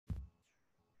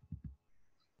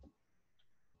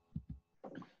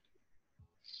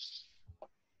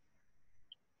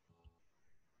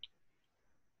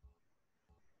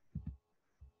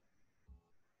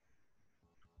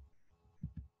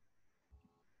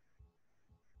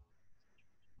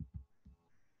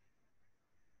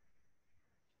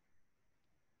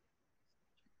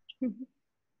Okay,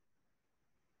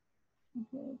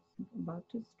 it's about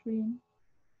to stream.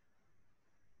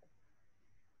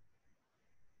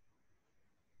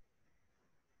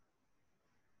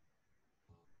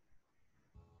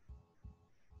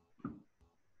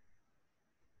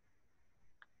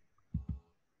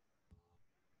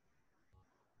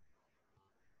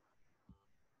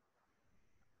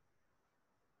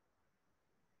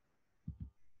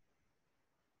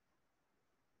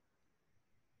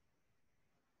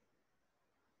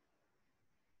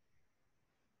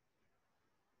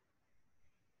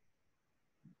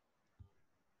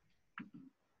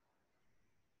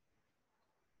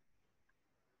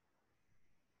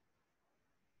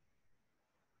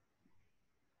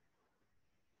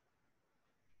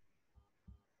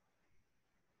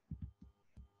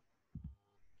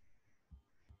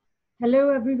 Hello,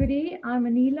 everybody. I'm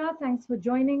Anila. Thanks for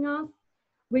joining us.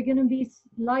 We're going to be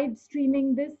live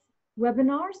streaming this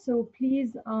webinar, so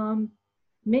please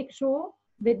make sure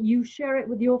that you share it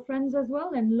with your friends as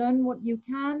well and learn what you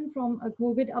can from a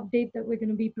COVID update that we're going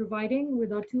to be providing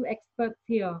with our two experts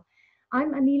here.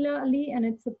 I'm Anila Ali, and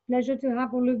it's a pleasure to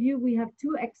have all of you. We have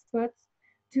two experts,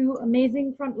 two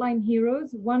amazing frontline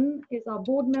heroes. One is our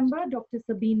board member, Dr.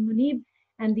 Sabeen Munib,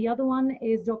 and the other one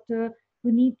is Dr.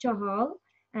 Puneet Chuhal,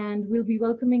 and we'll be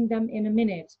welcoming them in a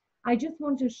minute. I just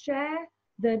want to share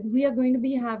that we are going to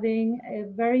be having a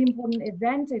very important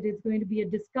event. It is going to be a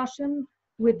discussion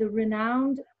with the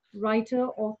renowned writer,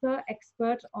 author,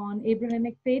 expert on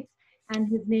Abrahamic faiths, and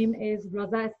his name is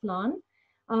Raza Aslan.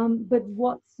 But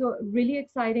what's so really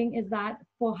exciting is that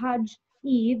for Hajj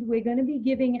Eid, we're going to be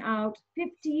giving out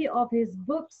 50 of his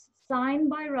books signed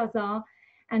by Raza.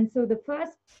 And so the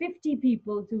first 50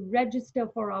 people to register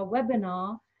for our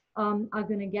webinar are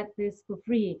going to get this for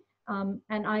free.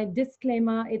 And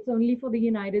disclaimer, it's only for the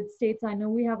United States. I know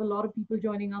we have a lot of people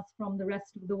joining us from the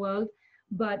rest of the world,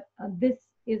 but this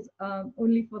is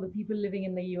only for the people living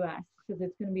in the US, because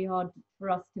it's going to be hard for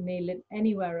us to mail it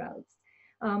anywhere else.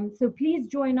 So please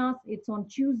join us. It's on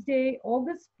Tuesday,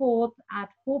 August 4th at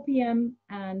 4 p.m.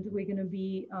 And we're going to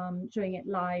be showing it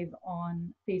live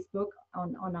on Facebook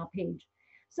on our page.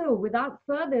 So without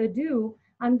further ado,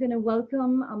 I'm going to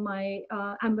welcome my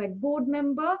Ammwec board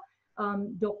member,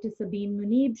 Dr. Sabeen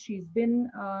Munib. She's been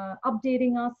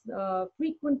updating us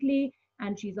frequently,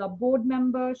 and she's our board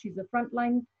member. She's a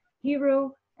frontline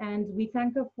hero, and we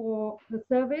thank her for her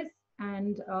service.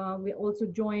 And we're also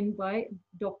joined by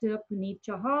Dr. Puneet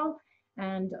Chuhal,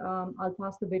 and I'll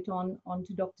pass the baton on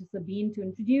to Dr. Sabeen to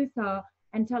introduce her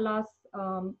and tell us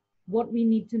what we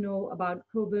need to know about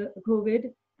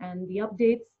COVID and the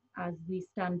updates as we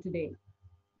stand today.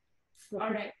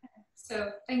 All right.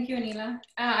 So thank you, Anila.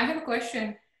 I have a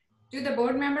question. Do the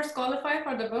board members qualify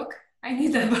for the book? I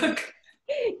need the book.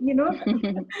 You know,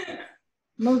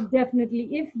 most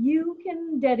definitely. If you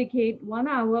can dedicate 1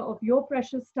 hour of your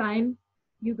precious time,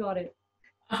 you got it.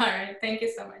 All right. Thank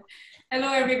you so much.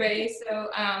 Hello, everybody. So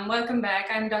welcome back.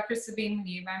 I'm Dr. Sabeen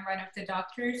Munib. I'm one of the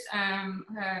doctors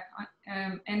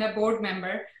and a board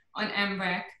member on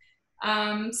Ammwec.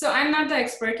 So I'm not the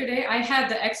expert today. I have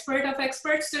the expert of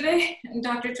experts today,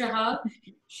 Dr. Chuhal.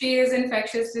 She is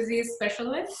infectious disease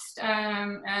specialist.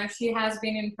 She has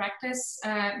been in practice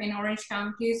in Orange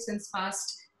County since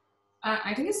past,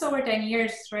 I think it's over 10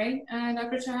 years, right,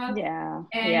 Dr. Chuhal? Yeah.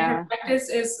 And her practice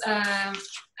is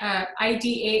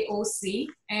IDAOC,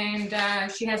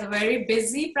 and she has a very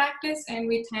busy practice, and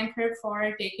we thank her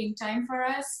for taking time for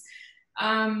us.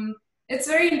 It's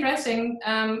very interesting.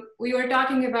 We were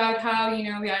talking about how,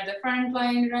 you know, we are the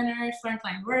frontline runners,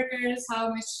 frontline workers,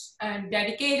 how much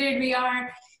dedicated we are.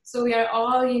 So we are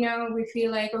all, you know, we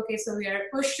feel like, okay, so we are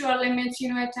pushed to our limits, you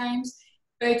know, at times.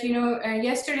 But, you know,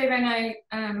 yesterday when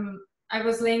I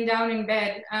was laying down in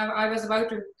bed, I was about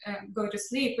to go to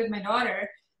sleep with my daughter.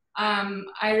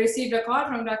 I received a call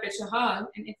from Dr. Chuhal,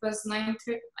 and it was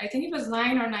I think it was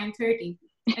 9 or 9:30.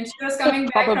 And she was coming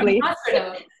back from the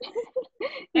hospital.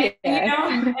 And, you know,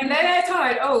 and then I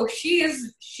thought, oh, she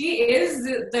is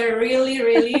the really,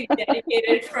 really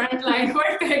dedicated frontline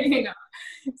worker, you know.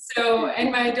 So,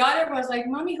 and my daughter was like,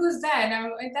 Mommy, who's that? And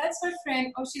I'm like, that's her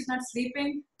friend. Oh, she's not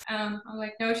sleeping. I'm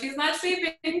like, no, she's not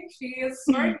sleeping. She is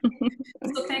working.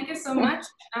 So thank you so much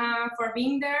for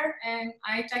being there. And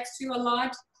I text you a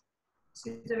lot.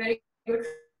 She's a very good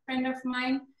friend of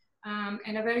mine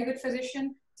and a very good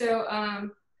physician. So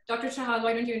Dr. Chuhal,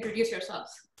 why don't you introduce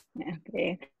yourselves?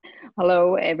 Okay.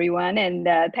 Hello, everyone. And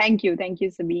thank you,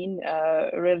 Sabeen.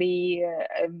 Really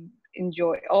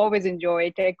always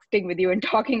enjoy texting with you and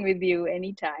talking with you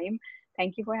anytime.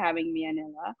 Thank you for having me,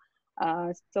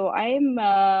 Anila. So I'm,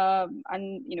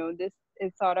 you know, this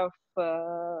is sort of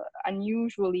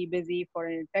unusually busy for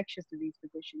an infectious disease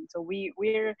physician. So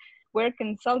we're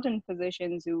consultant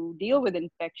physicians who deal with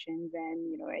infections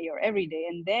and your every day.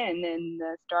 And then in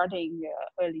starting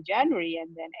early January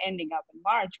and then ending up in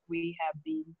March, we have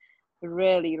been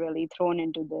really thrown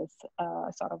into this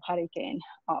sort of hurricane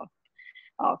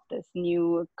of this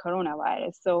new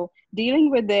coronavirus. So dealing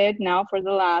with it now for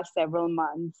the last several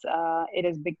months, it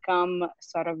has become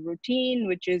sort of routine,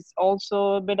 which is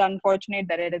also a bit unfortunate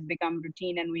that it has become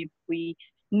routine, and we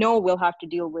know we'll have to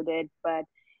deal with it. But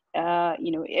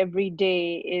every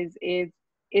day is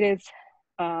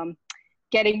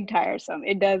getting tiresome.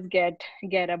 It does get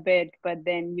a bit, but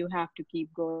then you have to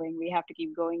keep going. We have to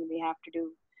keep going. We have to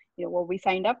do what we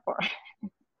signed up for.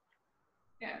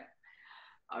 Yeah.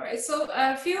 All right, so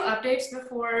a few updates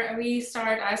before we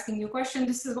start asking you questions.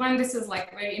 This is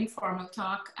like very informal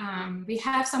talk. We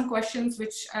have some questions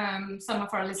which some of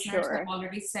our listeners have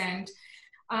already sent.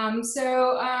 I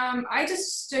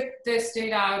just took this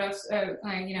data out of,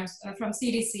 from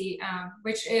CDC,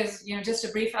 which is, just a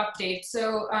brief update.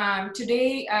 So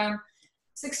today,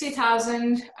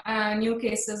 60,000 new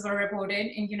cases were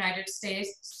reported in the United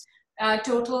States.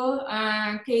 Total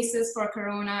cases for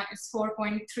corona is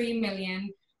 4.3 million.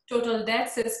 Total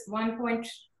deaths is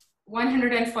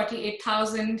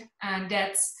 148,000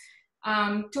 deaths.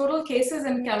 Total cases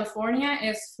in California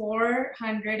is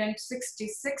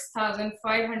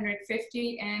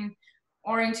 466,550, and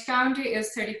Orange County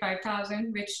is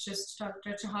 35,000, which just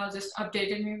Dr. Chuhal just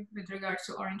updated me with regards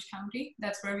to Orange County.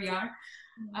 That's where we are.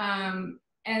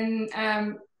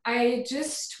 I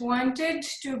just wanted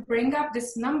to bring up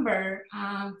this number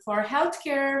for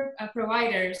healthcare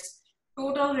providers.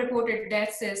 Total reported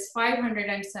deaths is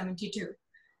 572.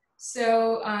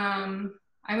 So,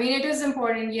 I mean, it is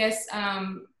important, yes,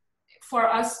 for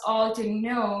us all to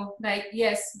know, like,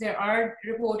 yes, there are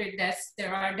reported deaths.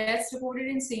 There are deaths reported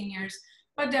in seniors,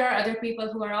 but there are other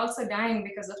people who are also dying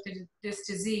because of this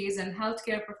disease, and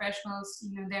healthcare professionals,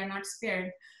 they're not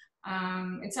spared.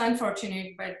 It's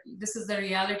unfortunate, but this is the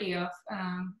reality of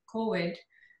COVID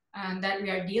that we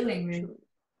are dealing with.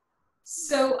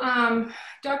 So,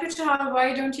 Dr. Chuhal,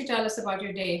 why don't you tell us about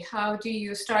your day? How do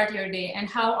you start your day, and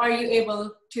how are you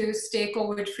able to stay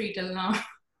COVID-free till now?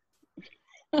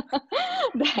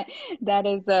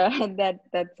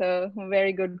 That's a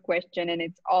very good question, and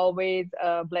it's always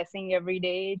a blessing every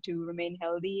day to remain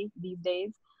healthy these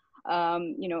days.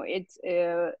 It's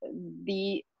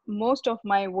most of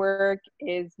my work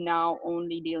is now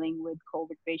only dealing with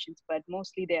COVID patients, but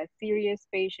mostly they are serious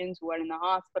patients who are in the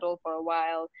hospital for a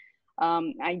while.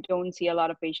 I don't see a lot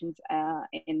of patients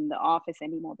in the office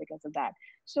anymore because of that.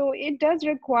 So it does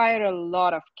require a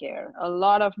lot of care, a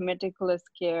lot of meticulous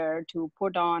care to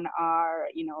put on our,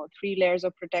 3 layers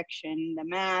of protection, the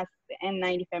mask, the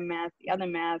N95 mask, the other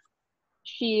mask,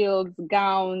 shields,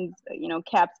 gowns,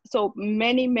 caps. So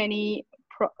many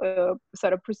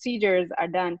sort of procedures are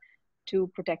done to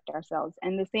protect ourselves.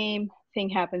 And the same thing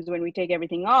happens when we take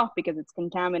everything off because it's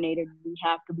contaminated. We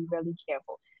have to be really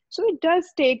careful. So it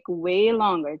does take way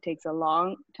longer. It takes a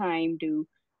long time to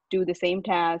do the same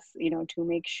tasks, to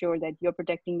make sure that you're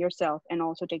protecting yourself and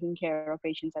also taking care of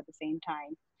patients at the same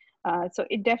time. So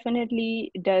it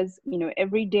definitely does,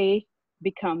 every day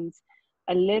becomes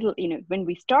a little, when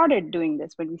we started doing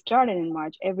this, when we started in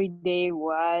March, every day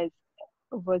was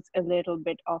a little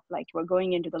bit of like, we're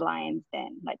going into the lion's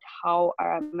den. Like, how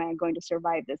am I going to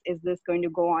survive this? Is this going to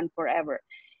go on forever?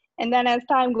 And then as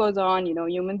time goes on,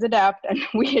 humans adapt, and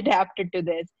we adapted to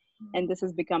this, and this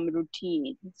has become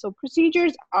routine. So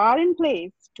procedures are in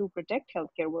place to protect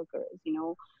healthcare workers,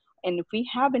 and if we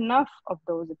have enough of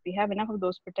those,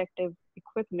 protective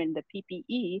equipment, the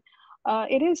PPE,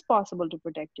 it is possible to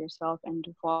protect yourself and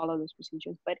to follow those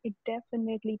procedures, but it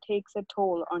definitely takes a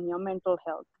toll on your mental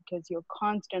health because you're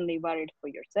constantly worried for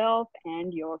yourself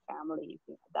and your family.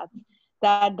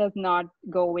 That does not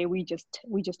go away. We just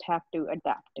have to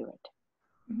adapt to it.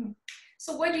 Mm-hmm.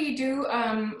 So what do you do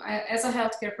as a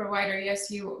healthcare provider? Yes,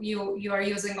 you are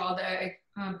using all the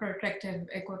protective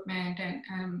equipment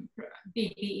and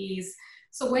PPEs.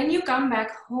 So when you come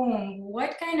back home,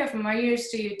 what kind of measures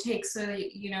do you take? So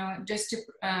just to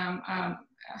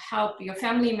help your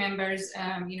family members,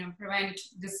 prevent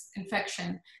this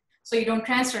infection, so you don't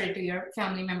transfer it to your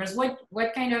family members. What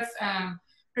kind of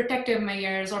protective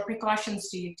measures or precautions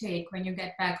do you take when you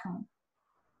get back home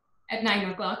at 9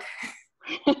 o'clock?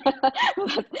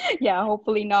 Yeah,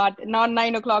 hopefully not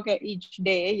 9 o'clock each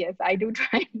day. Yes, I do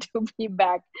try to be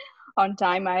back on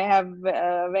time. I have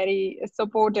a very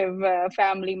supportive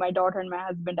family. My daughter and my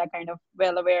husband are kind of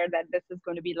well aware that this is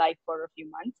going to be life for a few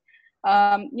months.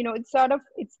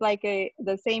 It's like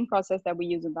the same process that we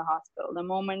use in the hospital. The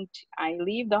moment I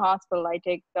leave the hospital, I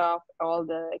take off all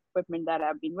the equipment that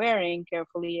I've been wearing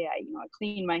carefully. I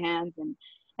clean my hands and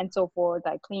so forth.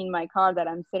 I clean my car that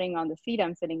I'm sitting on, the seat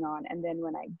I'm sitting on. And then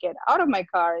when I get out of my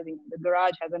car, the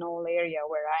garage has an whole area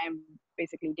where I am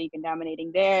basically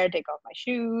decontaminating there, take off my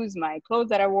shoes, my clothes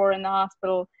that I wore in the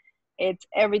hospital. It's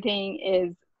everything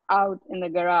is out in the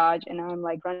garage, and I'm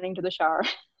like running to the shower,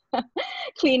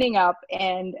 cleaning up.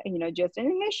 And just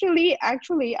initially,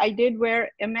 actually, I did wear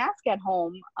a mask at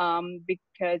home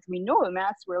because we know the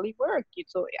masks really work.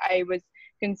 So I was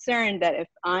concerned that if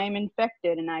I'm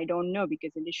infected and I don't know,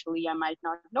 because initially I might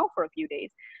not know for a few days.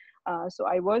 So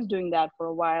I was doing that for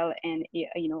a while, and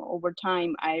over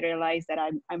time I realized that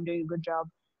I'm doing a good job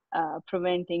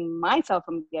preventing myself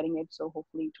from getting it, so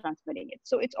hopefully transmitting it.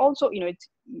 So it's also it's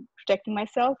protecting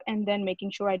myself, and then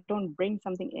making sure I don't bring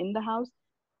something in the house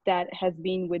that has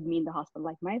been with me in the hospital,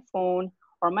 like my phone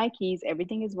or my keys.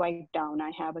 Everything is wiped down.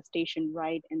 I have a station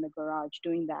right in the garage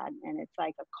doing that, and it's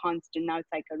like a constant. Now it's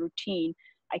like a routine.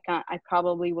 I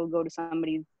probably will go to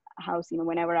somebody's house,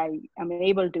 whenever I am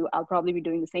able to. I'll probably be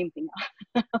doing the same thing.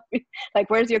 Like,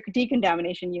 where's your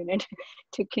decontamination unit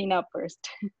to clean up first?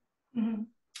 Mm-hmm.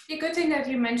 A good thing that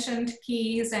you mentioned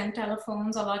keys and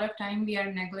telephones. A lot of time we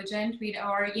are negligent.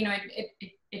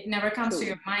 It never comes to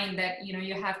your mind that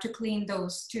you have to clean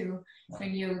those too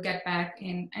when you get back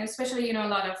in. And especially a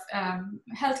lot of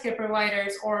healthcare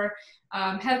providers or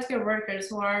healthcare workers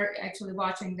who are actually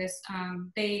watching this,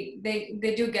 they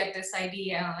do get this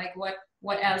idea, like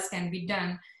what else can be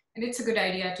done. And it's a good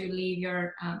idea to leave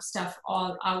your stuff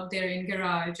all out there in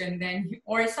garage, and then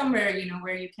or somewhere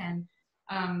where you can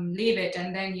leave it,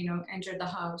 and then enter the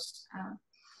house.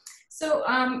 So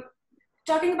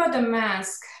talking about the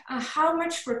mask, how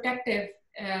much protective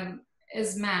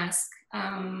is mask?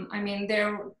 I mean,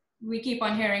 we keep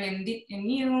on hearing in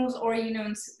news or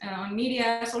on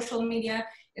media, social media,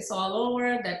 it's all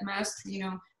over that masks.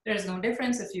 There's no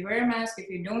difference if you wear a mask, if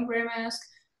you don't wear a mask.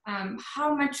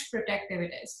 How much protective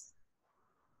it is?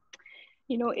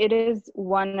 It is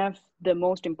one of the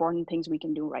most important things we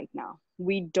can do right now.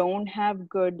 We don't have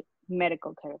good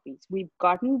medical therapies. We've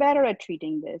gotten better at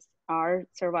treating this. Our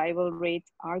survival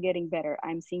rates are getting better.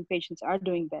 I'm seeing patients are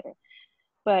doing better.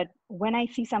 But when I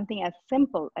see something as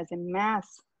simple as a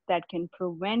mask that can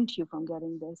prevent you from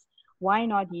getting this, why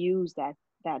not use that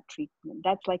treatment?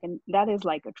 That is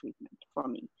like a treatment for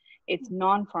me. It's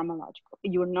non-pharmacological.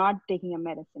 You're not taking a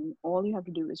medicine. All you have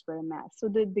to do is wear a mask. So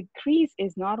the decrease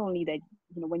is not only that,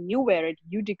 when you wear it,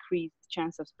 you decrease the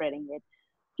chance of spreading it.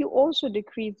 You also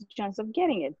decrease the chance of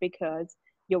getting it because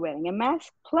you're wearing a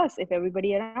mask. Plus, if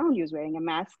everybody around you is wearing a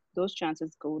mask, those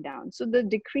chances go down. So the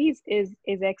decrease is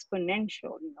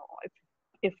exponential.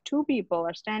 If two people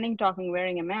are standing, talking,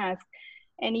 wearing a mask,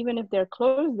 and even if they're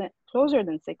closer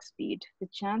than 6 feet, the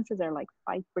chances are like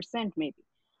 5% maybe.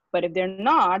 But if they're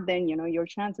not, then your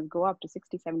chances go up to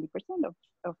 60-70%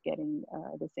 of getting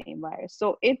the same virus.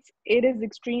 So it is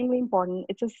extremely important.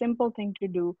 It's a simple thing to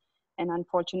do, and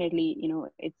unfortunately,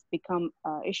 it's become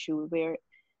an issue where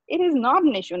it is not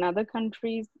an issue in other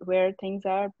countries where things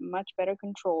are much better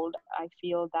controlled. I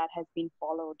feel that has been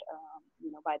followed,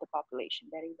 by the population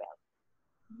very well.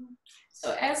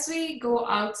 So as we go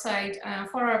outside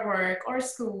for our work or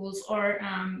schools or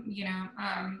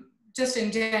just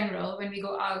in general when we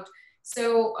go out,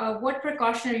 so what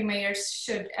precautionary measures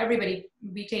should everybody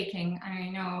be taking? I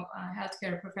know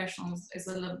healthcare professionals is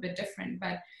a little bit different,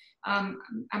 but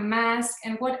a mask,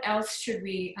 and what else should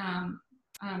we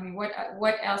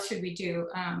what else should we do?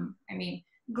 I mean,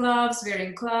 gloves,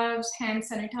 wearing gloves, hand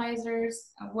sanitizers.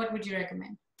 What would you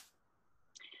recommend?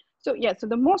 So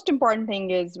the most important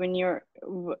thing is when you're,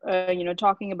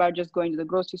 talking about just going to the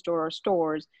grocery store or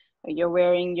stores, you're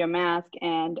wearing your mask,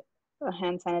 and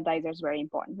hand sanitizer is very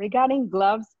important. Regarding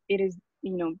gloves, it is,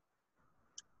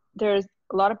 there's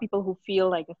a lot of people who feel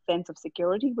like a sense of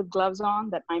security with gloves on,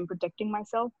 that I'm protecting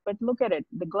myself, but look at it,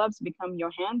 the gloves become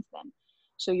your hands then.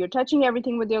 So you're touching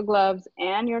everything with your gloves,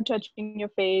 and you're touching your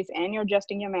face, and you're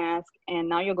adjusting your mask, and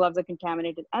now your gloves are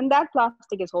contaminated, and that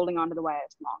plastic is holding onto the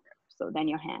wires longer. So then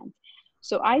your hands.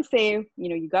 So I say,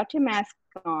 you got your mask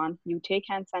on, you take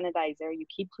hand sanitizer, you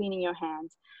keep cleaning your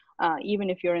hands. Even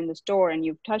if you're in the store and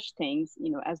you've touched things,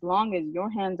 as long as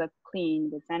your hands are clean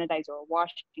with sanitizer or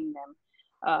washing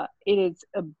them, it is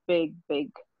a big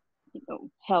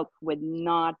help with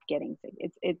not getting sick.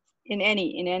 It's in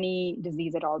any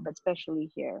disease at all, but especially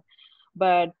here.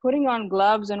 But putting on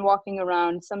gloves and walking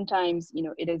around, sometimes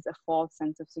it is a false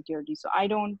sense of security. So I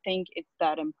don't think it's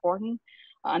that important.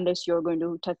 unless you're going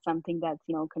to touch something that's,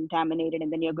 contaminated,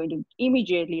 and then you're going to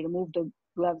immediately remove the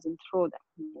gloves and throw them.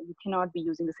 You cannot be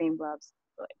using the same gloves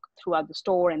like throughout the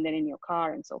store and then in your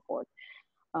car and so forth.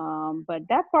 But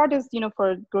that part is,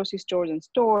 for grocery stores and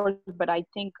stores. But I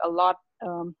think a lot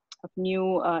of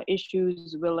new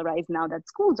issues will arise now that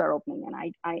schools are opening, and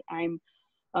I'm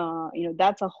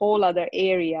that's a whole other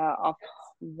area of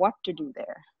what to do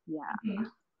there. Yeah. Mm-hmm.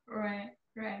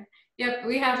 Right. Yep,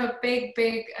 we have a big,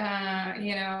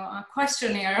 a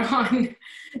questionnaire on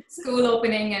school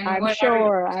opening and I'm what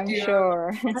sure. are we I'm to do.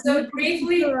 sure. So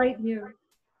briefly, right here.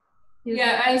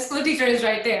 Yeah, and school teacher is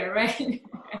right there, right?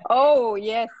 Oh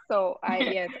yes, so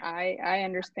I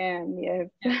understand. Yes,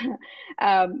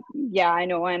 yeah, I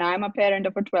know, and I'm a parent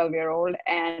of a 12-year-old,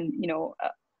 and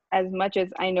as much as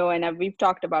I know, and we've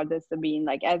talked about this, Sabeen,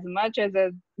 like as much as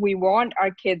we want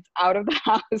our kids out of the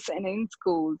house and in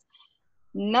schools,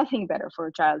 nothing better for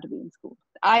a child to be in school.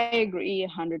 I agree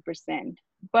 100%.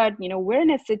 But we're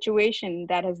in a situation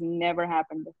that has never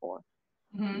happened before.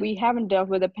 Mm-hmm. We haven't dealt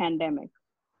with a pandemic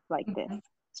like this,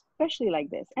 especially like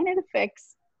this, and it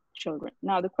affects children.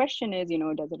 Now the question is,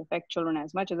 does it affect children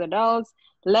as much as adults,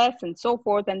 less, and so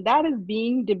forth? And that is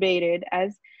being debated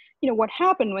as, what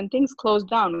happened when things closed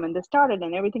down, when they started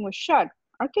and everything was shut.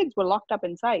 Our kids were locked up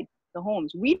inside the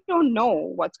homes. We don't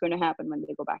know what's going to happen when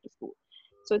they go back to school.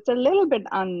 So it's a little bit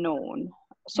unknown.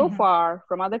 So far,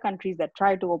 from other countries that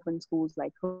try to open schools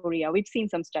like Korea, we've seen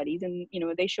some studies, and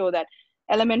they show that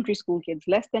elementary school kids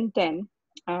less than 10,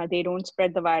 they don't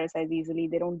spread the virus as easily.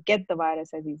 They don't get the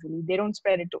virus as easily. They don't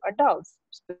spread it to adults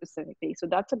specifically. So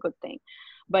that's a good thing.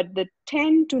 But the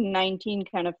 10 to 19,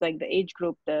 kind of like the age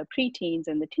group, the preteens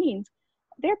and the teens,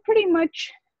 they're pretty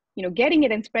much, getting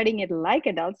it and spreading it like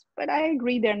adults. But I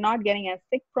agree, they're not getting as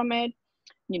sick from it.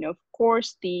 Of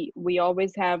course, we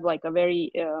always have like a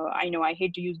very, I know I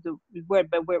hate to use the word,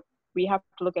 but we have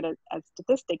to look at it as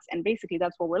statistics. And basically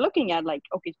that's what we're looking at. Like,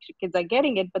 okay, kids are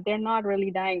getting it, but they're not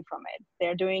really dying from it.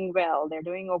 They're doing well, they're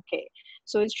doing okay.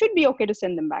 So it should be okay to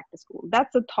send them back to school.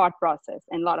 That's a thought process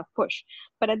and a lot of push.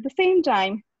 But at the same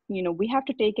time, we have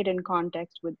to take it in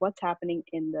context with what's happening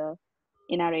in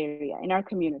our area, in our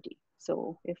community.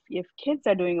 So if kids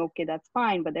are doing okay, that's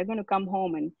fine, but they're going to come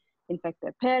home and infect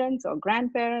their parents or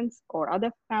grandparents or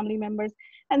other family members,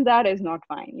 and that is not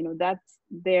fine. That's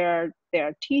there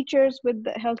are teachers with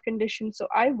the health conditions. So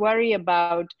I worry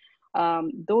about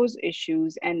those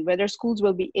issues and whether schools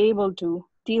will be able to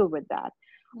deal with that.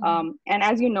 And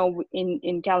as you know,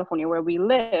 in California where we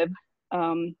live,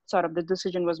 sort of the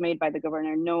decision was made by the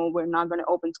governor, no, we're not going to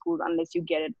open schools unless you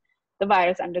get the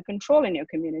virus under control in your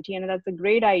community. And that's a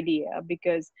great idea,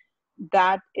 because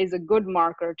that is a good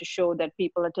marker to show that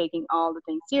people are taking all the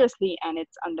things seriously and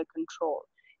it's under control.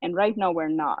 And right now we're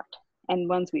not. And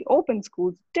once we open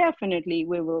schools, definitely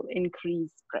we will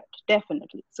increase spread,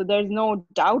 definitely. So there's no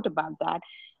doubt about that.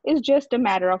 It's just a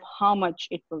matter of how much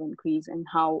it will increase and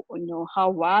how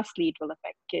vastly it will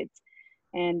affect kids.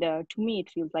 And to me, it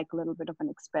feels like a little bit of an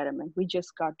experiment. We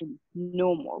just got to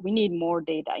know more. We need more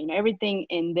data. Everything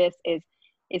in this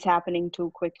is happening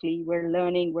too quickly. We're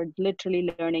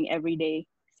literally learning every day.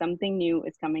 Something new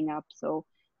is coming up. So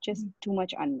just too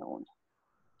much unknown.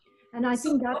 And I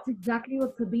think that's exactly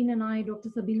what Dr. Sabeen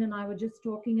and I were just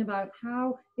talking about,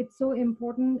 how it's so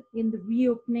important in the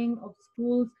reopening of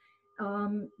schools,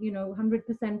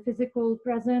 100% physical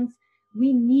presence.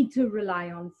 We need to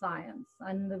rely on science,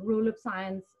 and the role of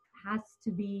science has to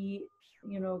be,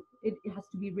 it has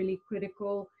to be really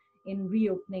critical in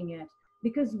reopening it.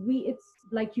 Because it's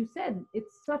like you said,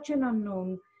 it's such an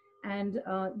unknown. And,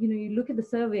 you look at the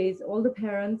surveys, all the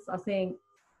parents are saying,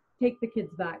 take the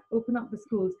kids back, open up the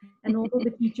schools. And all of the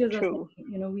teachers are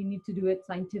saying, we need to do it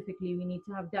scientifically. We need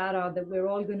to have data that we're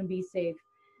all going to be safe.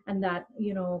 And that,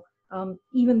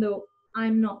 even though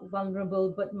I'm not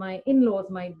vulnerable, but my in-laws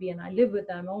might be, and I live with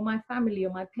them, or my family or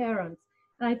my parents.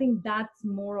 And I think that's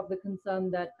more of the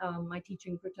concern that my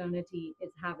teaching fraternity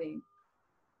is having.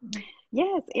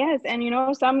 Yes. And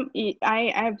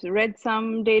I've read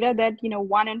some data that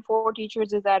 1 in 4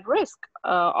 teachers is at risk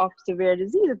of severe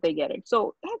disease if they get it.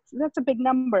 So that's a big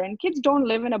number. And kids don't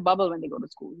live in a bubble when they go to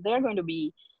school. They're going to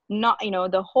be not,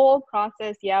 the whole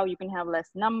process. Yeah, you can have less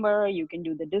number, you can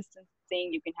do the distancing,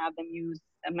 you can have them use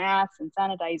a mask and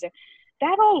sanitizer.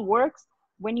 That all works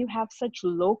when you have such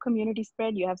low community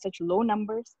spread, you have such low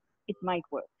numbers, it might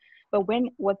work. But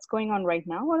what's going on right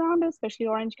now around us, especially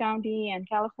Orange County and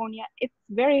California, it's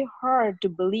very hard to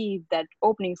believe that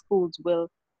opening schools will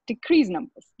decrease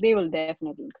numbers. They will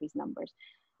definitely increase numbers.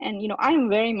 And, I'm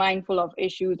very mindful of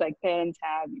issues like parents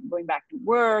have going back to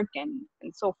work and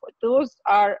so forth.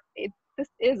 This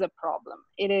is a problem.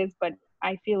 It is, but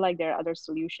I feel like there are other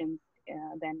solutions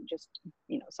than just,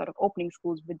 sort of opening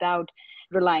schools without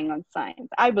relying on science.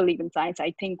 I believe in science.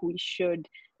 I think we should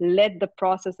let the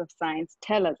process of science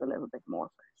tell us a little bit more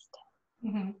first.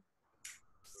 Mm-hmm.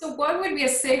 So what would be a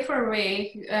safer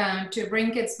way to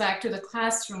bring kids back to the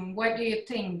classroom? What do you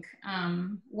think?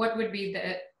 What would be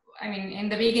in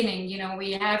the beginning,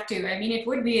 we have to, it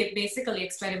would be basically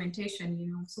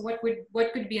experimentation, so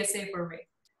what could be a safer way?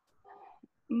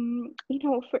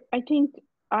 I think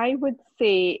I would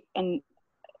say, and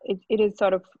it is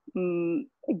sort of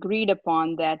agreed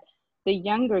upon, that the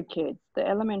younger kids, the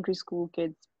elementary school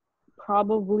kids,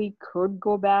 probably could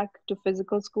go back to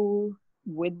physical school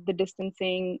with the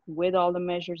distancing, with all the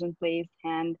measures in place,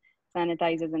 hand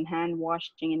sanitizers and hand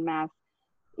washing and masks,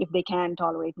 if they can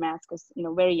tolerate masks,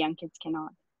 because very young kids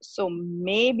cannot. So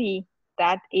maybe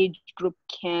that age group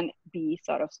can be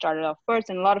sort of started off first,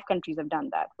 and a lot of countries have done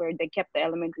that, where they kept the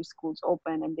elementary schools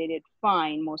open and they did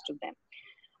fine, most of them.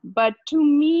 But to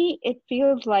me, it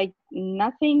feels like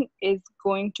nothing is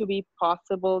going to be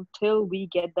possible till we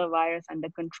get the virus under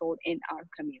control in our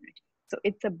community. So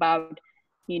it's about,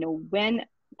 when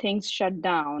things shut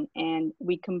down, and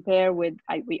we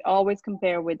always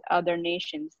compare with other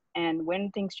nations, and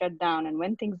when things shut down and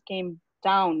when things came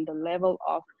down, the level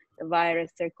of the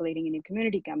virus circulating in your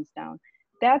community comes down,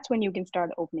 that's when you can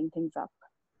start opening things up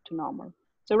to normal.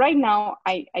 So right now,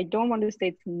 I don't want to say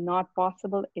it's not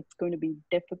possible. It's going to be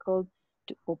difficult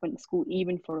to open school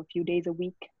even for a few days a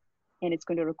week. And it's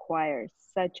going to require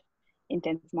such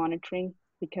intense monitoring,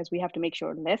 because we have to make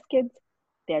sure less kids,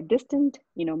 they're distant,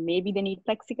 maybe they need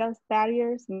plexiglass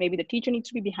barriers. Maybe the teacher needs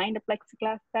to be behind a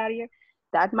plexiglass barrier.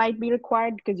 That might be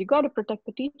required, because you got to protect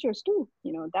the teachers too.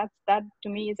 That to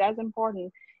me is as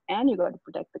important, and you got to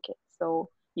protect the kids. So,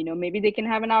 maybe they can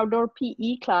have an outdoor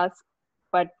PE class,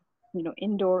 but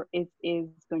indoor is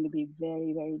going to be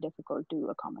very, very difficult to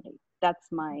accommodate.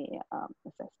 That's my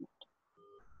assessment.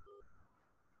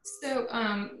 So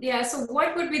so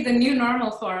what would be the new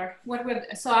normal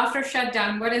so after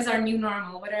shutdown, what is our new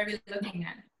normal? What are we looking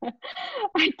at?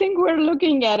 I think we're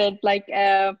looking at it like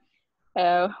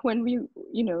when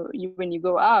when you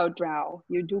go out now,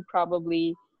 you do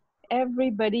probably,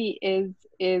 everybody is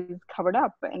covered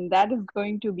up, and that is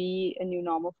going to be a new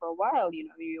normal for a while.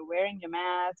 You're wearing your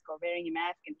mask, or wearing your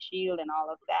mask and shield and all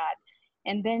of that,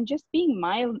 and then just being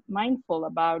mindful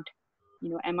about,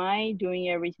 am I doing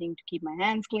everything to keep my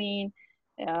hands clean,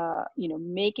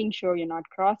 making sure you're not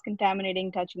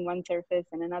cross-contaminating, touching one surface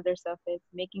and another surface,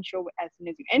 making sure as soon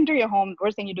as you enter your home, the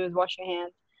first thing you do is wash your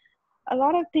hands. A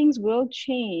lot of things will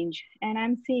change, and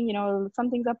I'm seeing, some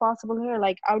things are possible here,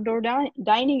 like outdoor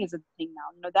dining is a thing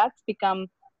now. That's become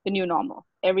the new normal.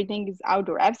 Everything is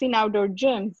outdoor. I've seen outdoor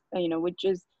gyms, which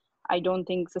is, I don't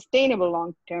think, sustainable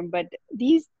long term, but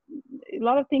a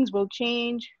lot of things will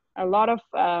change. A lot of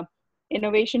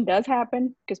innovation does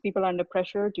happen, because people are under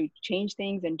pressure to change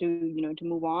things and to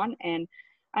move on, and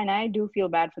I do feel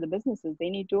bad for the businesses. They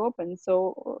need to open.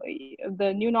 So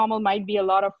the new normal might be a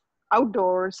lot of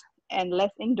outdoors and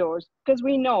less indoors, because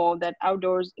we know that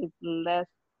outdoors is less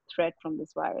threat from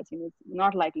this virus. It's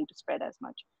not likely to spread as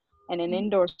much. And in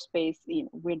indoor space,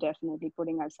 we're definitely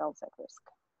putting ourselves at risk.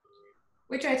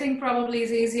 Which I think probably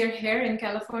is easier here in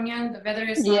California. The weather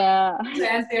is not, so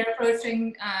as they're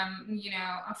approaching,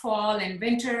 a fall and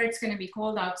winter, it's going to be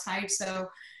cold outside. So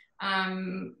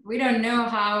we don't know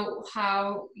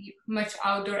how much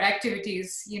outdoor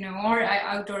activities, or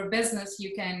outdoor business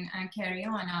you can carry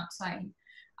on outside.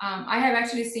 I have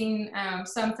actually seen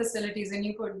some facilities in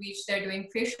Newport Beach, they're doing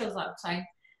facials outside,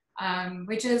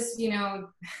 which is,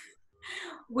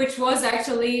 which was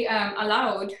actually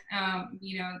allowed.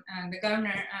 The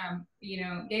governor,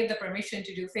 gave the permission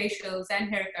to do facials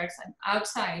and haircuts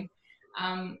outside.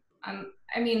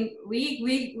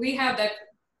 We have that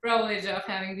privilege of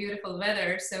having beautiful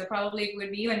weather, so probably it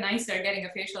would be even nicer getting a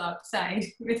facial outside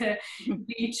with a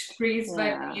beach breeze.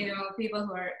 But people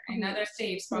who are in other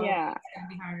states, probably it's going to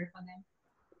be harder for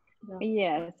them.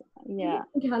 Yes, yeah.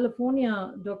 In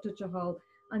California, Dr. Chuhal,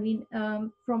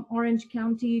 from Orange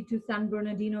County to San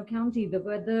Bernardino County, the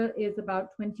weather is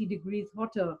about 20 degrees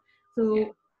hotter.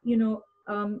 So,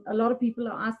 a lot of people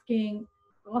are asking,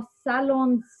 are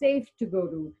salons safe to go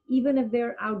to? Even if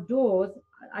they're outdoors,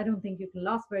 I don't think you can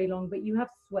last very long, but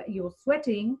you're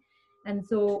sweating. And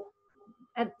so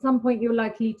at some point you're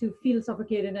likely to feel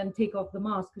suffocated and take off the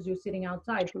mask because you're sitting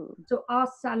outside. True. So are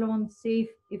salons safe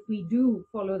if we do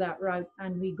follow that route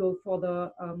and we go for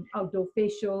the outdoor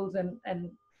facials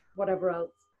and whatever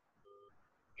else?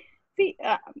 See,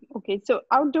 okay, so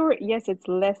outdoor, yes, it's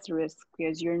less risk,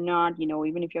 because you're not,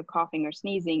 even if you're coughing or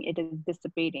sneezing, it is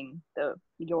dissipating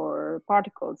your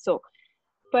particles. So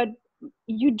But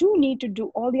you do need to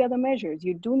do all the other measures.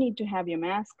 You do need to have your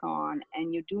mask on,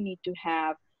 and you do need to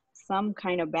have some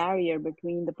kind of barrier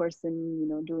between the person, you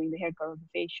know, doing the haircut or the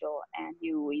facial and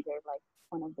you, either like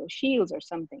one of those shields or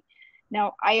something.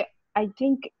 Now, I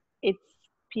think it's,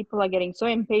 people are getting so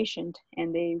impatient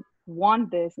and they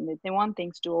want this and they want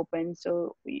things to open.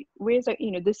 So where's,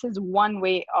 you know, this is one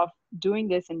way of doing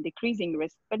this and decreasing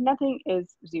risk, but nothing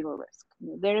is zero risk. You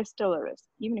know, there is still a risk.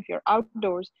 Even if you're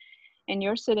outdoors and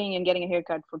you're sitting and getting a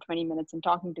haircut for 20 minutes and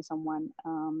talking to someone,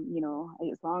 you know,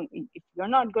 as long, if you're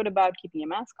not good about keeping a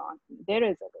mask on, there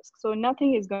is a risk. So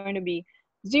nothing is going to be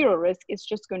zero risk. It's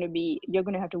just going to be, you're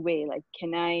going to have to weigh, like,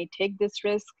 can I take this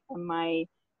risk? Am I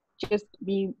just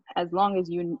be, as long as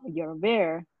you're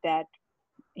aware that,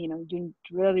 you know, you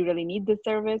really need this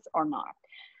service or not.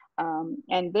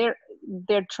 And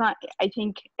they're trying, I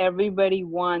think everybody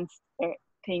wants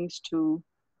things to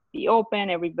be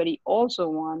open. Everybody also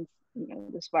wants, you know,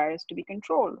 this virus to be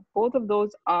controlled. Both of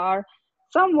those are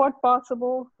somewhat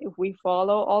possible if we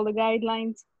follow all the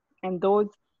guidelines. And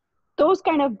those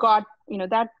kind of got, you know,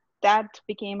 that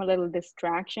became a little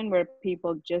distraction where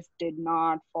people just did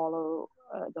not follow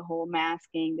the whole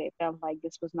masking. They felt like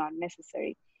this was not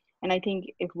necessary. And I think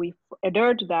if we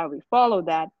adhere to that, we follow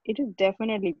that, it is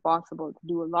definitely possible to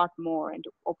do a lot more and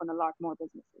to open a lot more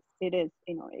businesses. It is,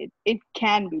 you know, it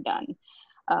can be done.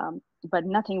 But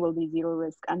nothing will be zero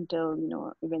risk until, you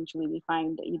know, eventually we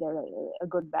find either a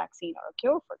good vaccine or a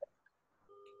cure for this.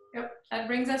 Yep, that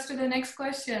brings us to the next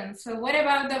question. So what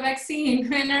about the vaccine?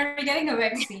 When are we getting a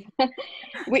vaccine?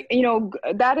 You know,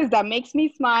 that makes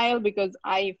me smile, because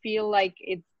I feel like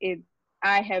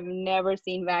I have never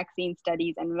seen vaccine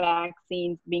studies and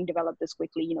vaccines being developed this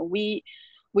quickly. You know, we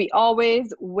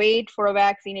always wait for a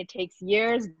vaccine. It takes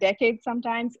years, decades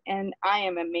sometimes. And I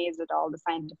am amazed at all the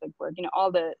scientific work, you know,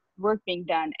 all the work being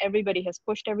done. Everybody has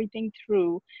pushed everything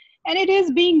through, and it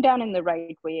is being done in the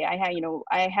right way.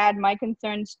 I had my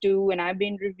concerns too, and I've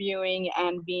been reviewing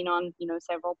and been on, you know,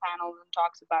 several panels and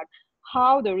talks about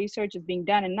how the research is being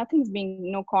done, and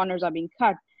no corners are being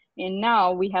cut. And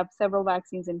now we have several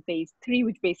vaccines in phase 3,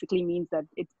 which basically means that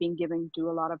it's being given to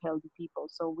a lot of healthy people.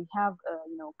 So we have,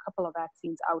 you know, a couple of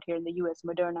vaccines out here in the US,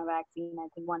 Moderna vaccine, I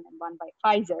think one by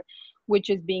Pfizer, which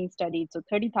is being studied. So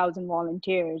 30,000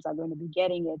 volunteers are going to be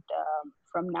getting it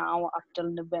from now up till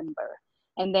November.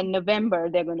 And then November,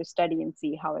 they're going to study and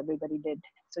see how everybody did.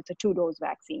 So it's a 2-dose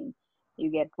vaccine. You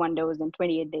get 1 dose, and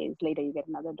 28 days later, you get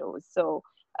another dose. So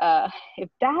if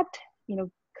that, you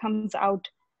know, comes out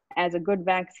as a good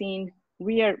vaccine,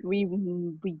 we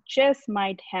just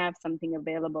might have something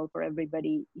available for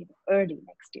everybody, you know, early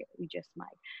next year. We just might.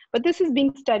 But this is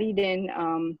being studied in,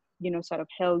 you know, sort of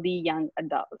healthy young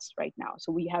adults right now.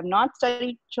 So we have not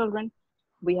studied children.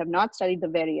 We have not studied the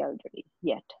very elderly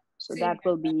yet. So that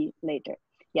will be later.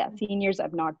 Yeah, seniors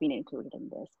have not been included in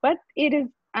this, but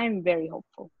I'm very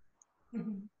hopeful.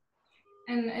 Mm-hmm.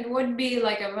 And it would be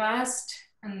like a vast,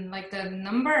 and like the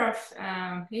number of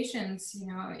patients, you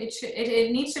know,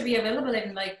 it needs to be available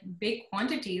in like big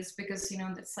quantities, because, you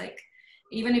know, that's like,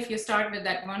 even if you start with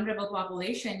that vulnerable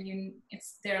population,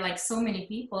 there are like so many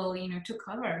people, you know, to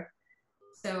cover.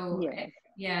 So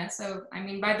yeah, so I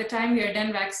mean, by the time we are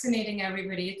done vaccinating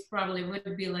everybody, it probably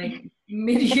would be like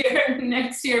mid-year,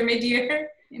 next year, mid-year,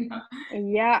 you know.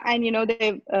 Yeah, and you know,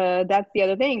 that's the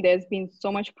other thing. There's been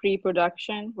so much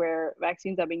pre-production where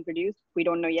vaccines are being produced. We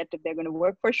don't know yet if they're going to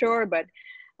work for sure, but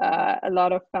a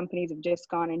lot of companies have just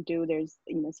gone into, there's,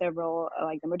 you know, several,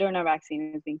 like the Moderna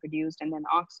vaccine is being produced, and then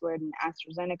Oxford and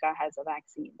AstraZeneca has a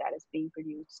vaccine that is being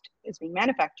produced, is being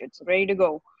manufactured, so ready to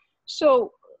go.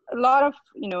 So a lot of,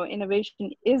 you know, innovation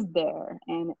is there,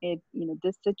 and it, you know,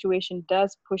 this situation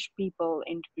does push people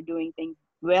into doing things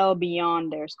well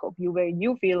beyond their scope. Where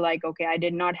you feel like, okay, I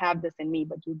did not have this in me,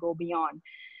 but you go beyond,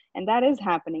 and that is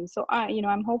happening. So you know,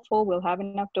 I'm hopeful we'll have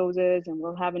enough doses, and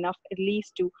we'll have enough at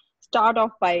least to start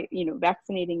off by, you know,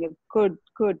 vaccinating a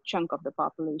good chunk of the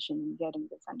population and getting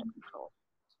this under control.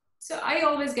 So I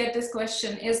always get this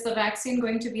question, is the vaccine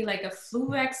going to be like a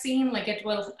flu vaccine? Like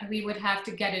we would have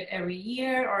to get it every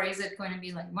year, or is it going to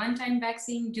be like one-time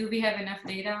vaccine? Do we have enough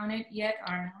data on it yet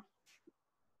or not?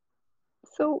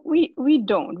 So we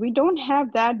don't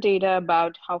have that data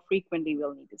about how frequently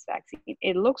we'll need this vaccine.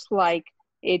 It looks like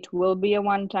it will be a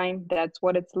one-time. That's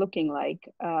what it's looking like.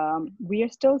 We are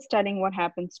still studying what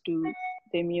happens to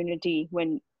the immunity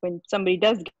when somebody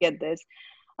does get this.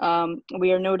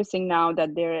 We are noticing now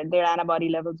that their antibody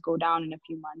levels go down in a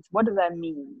few months. What does that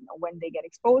mean? You know, when they get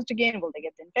exposed again, will they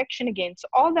get the infection again? So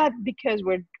all that, because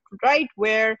we're right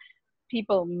where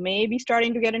people may be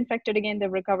starting to get infected again,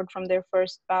 they've recovered from their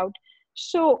first bout.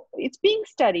 So it's being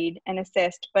studied and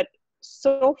assessed, but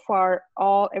so far,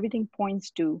 everything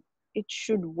points to it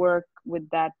should work with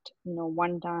that,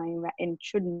 one time, and it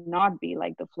should not be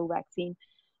like the flu vaccine.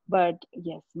 But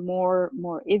yes, more.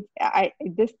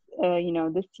 This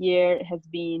this year has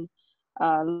been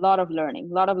a lot of learning,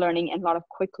 and a lot of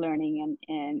quick learning,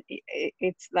 and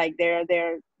it's like there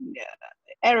are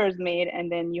errors made,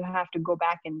 and then you have to go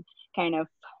back and kind of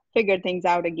figure things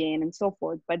out again and so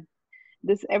forth. But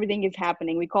this everything is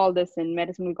happening. We call this in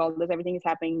medicine, we call this everything is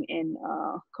happening in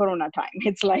corona time.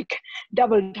 It's like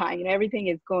double time. Everything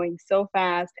is going so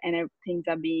fast, and things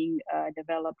are being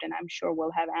developed, and I'm sure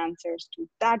we'll have answers to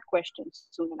that question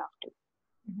soon enough too.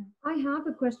 I have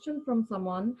a question from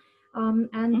someone,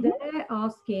 and they're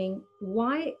asking,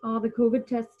 why are the COVID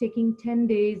tests taking 10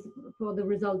 days for the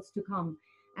results to come?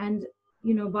 And,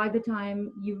 by the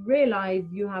time you realize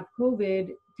you have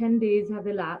COVID, 10 days have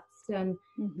elapsed. And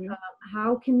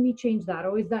how can we change that?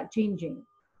 Or is that changing?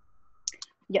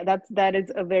 Yeah, that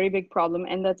is a very big problem.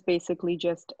 And that's basically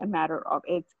just a matter of,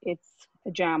 it's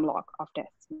a jam lock of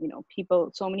tests.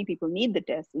 So many people need the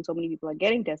test, and so many people are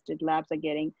getting tested. Labs are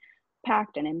getting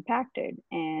packed and impacted,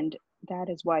 and that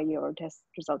is why your test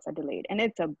results are delayed. And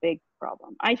it's a big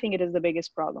problem. I think it is the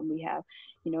biggest problem we have.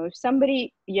 If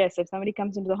somebody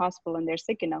comes into the hospital and they're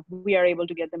sick enough, we are able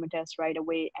to get them a test right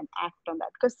away and act on that,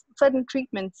 because certain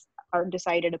treatments are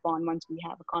decided upon once we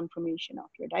have a confirmation of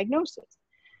your diagnosis.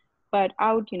 But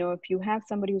if you have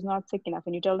somebody who's not sick enough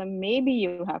and you tell them maybe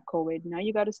you have COVID, now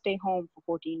you got to stay home for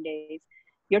 14 days,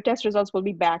 your test results will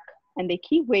be back, and they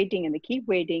keep waiting and they keep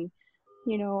waiting.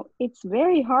 It's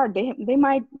very hard. They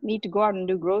might need to go out and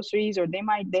do groceries, or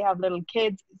they have little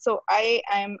kids. So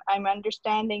I'm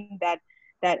understanding that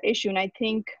issue, and I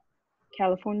think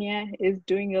California is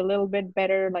doing a little bit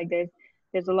better. Like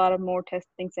there's a lot of more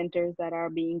testing centers that are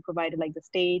being provided, like the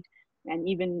state, and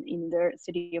even in the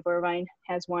city of Irvine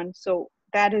has one. So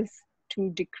that is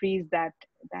to decrease that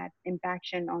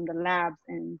impaction on the labs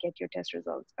and get your test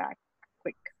results back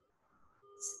quick.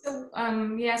 So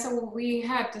so we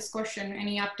had this question,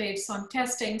 any updates on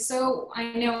testing? So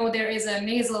I know there is a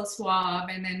nasal swab,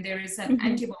 and then there is an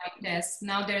antibody test.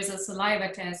 Now there's a saliva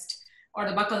test, or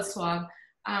the buccal swab.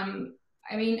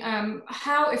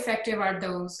 How effective are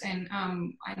those, and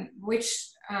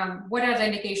what are the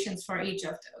indications for each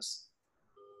of those?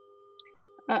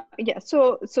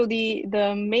 So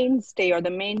the mainstay, or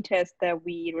the main test that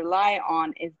we rely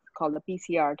on, is called the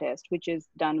PCR test, which is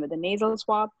done with a nasal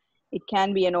swab. It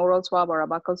can be an oral swab or a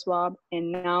buccal swab.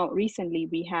 And now recently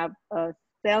we have a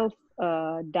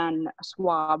self-done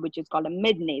swab, which is called a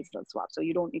mid-nasal swab. So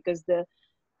you don't, because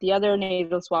the other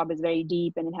nasal swab is very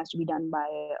deep and it has to be done by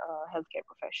a healthcare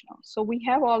professional. So we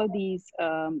have all of these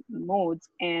modes,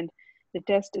 and the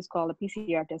test is called a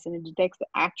PCR test, and it detects the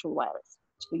actual virus.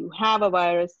 So you have a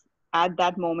virus at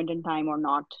that moment in time or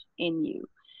not in you.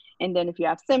 And then if you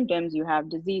have symptoms, you have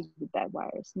disease with that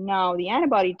virus. Now, the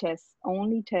antibody tests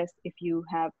only test if you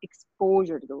have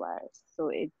exposure to the virus.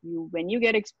 So when you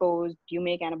get exposed, you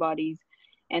make antibodies,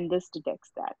 and this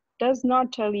detects that. Does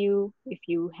not tell you if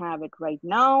you have it right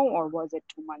now or was it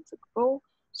 2 months ago.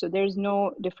 So there's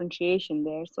no differentiation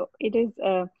there. So it is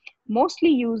mostly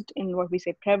used in what we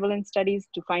say prevalence studies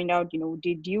to find out,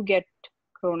 did you get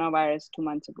coronavirus 2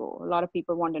 months ago? A lot of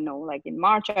people want to know, like in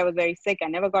March, I was very sick, I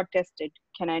never got tested.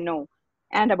 Can I know?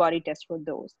 Antibody test for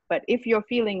those. But if you're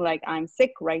feeling like I'm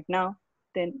sick right now,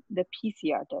 then the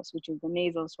PCR test, which is the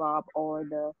nasal swab or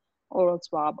the oral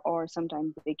swab, or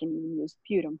sometimes they can even use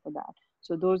sputum for that.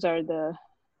 So those are the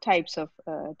types of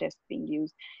tests being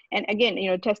used. And again,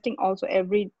 testing also,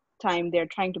 every time they're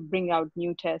trying to bring out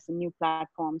new tests and new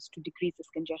platforms to decrease this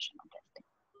congestion on testing.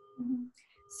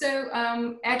 So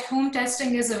at-home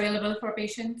testing is available for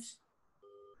patients?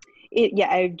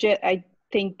 I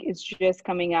think it's just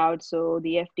coming out. So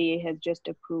the FDA has just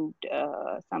approved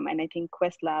some, and I think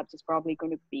Quest Labs is probably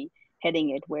going to be heading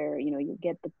it, where you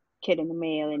get the kit in the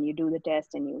mail and you do the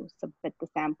test and you submit the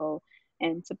sample,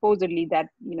 and supposedly that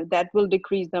that will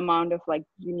decrease the amount of, like,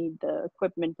 you need the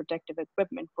protective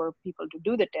equipment for people to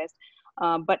do the test.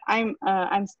 But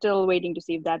I'm still waiting to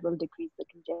see if that will decrease the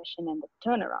congestion and the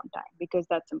turnaround time, because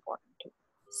that's important too.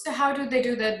 So how do they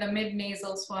do that? The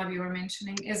mid-nasal swab you were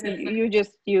mentioning, is it?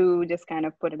 You just kind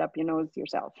of put it up your nose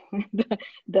yourself,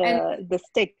 the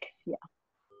stick, yeah.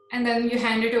 And then you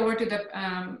hand it over to the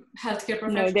healthcare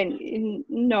professional?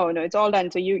 No, it's all done.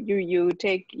 So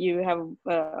you have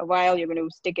a vial, you're going to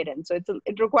stick it in. So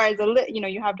it requires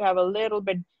you have to have a little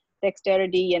bit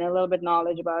dexterity and a little bit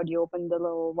knowledge about, you open the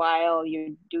little vial,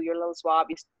 you do your little swab,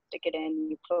 you stick it in,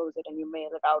 you close it, and you mail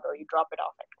it out, or you drop it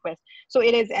off at Quest. So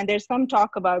it is, and there's some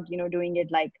talk about, doing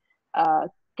it like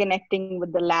connecting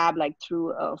with the lab, like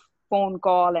through a phone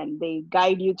call and they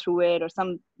guide you through it, or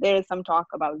there is some talk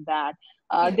about that.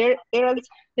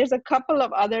 There's a couple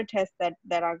of other tests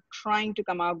that are trying to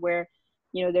come out where,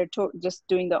 you know, they're just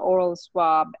doing the oral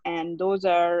swab, and those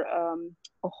are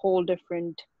a whole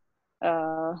different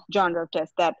genre of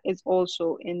test that is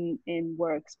also in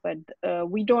works, but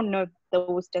we don't know if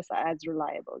those tests are as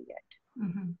reliable yet.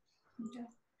 Mm-hmm. Okay.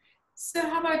 So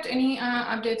how about any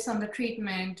updates on the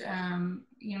treatment?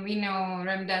 You know, we know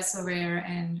remdesivir,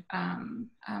 and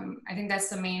I think that's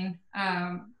the main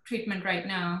treatment right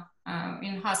now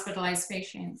in hospitalized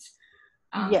patients.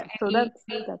 Yes, so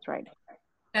that's right.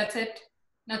 That's it?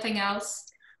 Nothing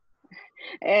else?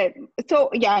 So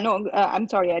yeah, no, I'm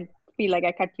sorry, I feel like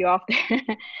I cut you off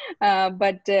there.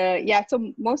 But yeah,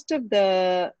 so most of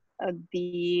the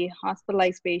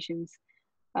hospitalized patients,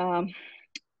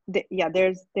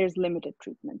 there's limited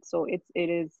treatment. So it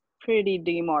is pretty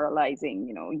demoralizing.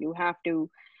 You know, you have to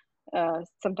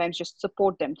sometimes just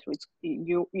support them through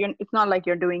it's not like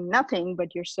you're doing nothing,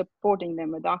 but you're supporting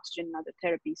them with oxygen and other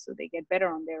therapies so they get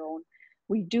better on their own.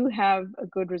 We do have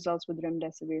good results with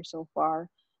remdesivir so far.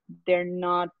 They're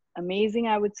not amazing,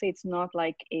 I would say. It's not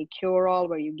like a cure-all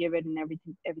where you give it and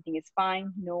everything is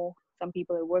fine. No, some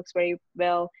people it works very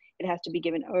well. It has to be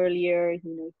given earlier.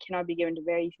 You know, it cannot be given to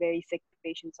very, very sick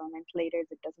patients on ventilators.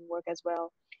 It doesn't work as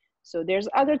well. So there's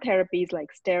other therapies like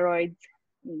steroids,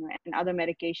 you know, and other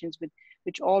medications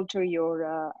which alter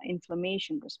your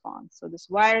inflammation response. So this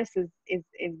virus is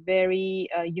very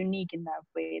unique in that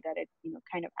way, that it, you know,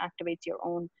 kind of activates your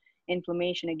own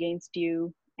inflammation against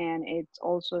you, and it's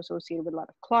also associated with a lot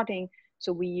of clotting.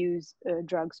 So we use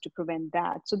drugs to prevent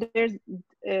that. So there's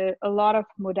a lot of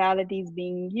modalities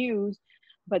being used,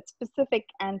 but specific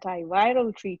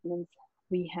antiviral treatments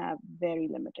we have very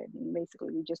limited. And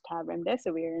basically, we just have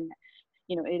remdesivir, and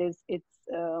you know,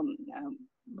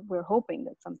 we're hoping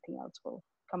that something else will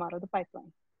come out of the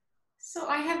pipeline. So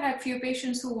I have had few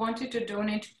patients who wanted to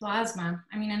donate plasma.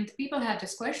 I mean, and people had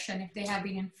this question, if they have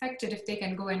been infected, if they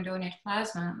can go and donate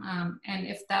plasma, and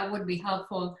if that would be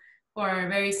helpful for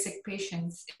very sick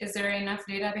patients. Is there enough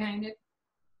data behind it?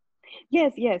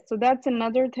 Yes. So that's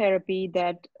another therapy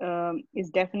that is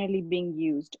definitely being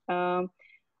used.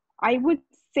 I would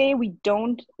say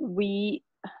so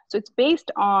it's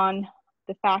based on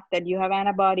the fact that you have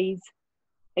antibodies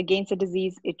against a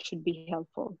disease. It should be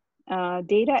helpful.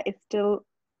 Data is still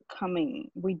coming.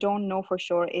 We don't know for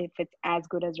sure if it's as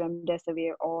good as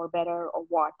remdesivir or better or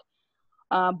what.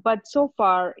 But so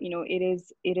far, you know,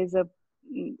 it is a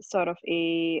sort of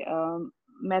a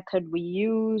method we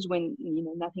use when, you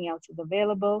know, nothing else is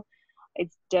available.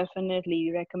 It's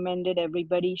definitely recommended.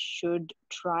 Everybody should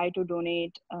try to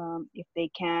donate if they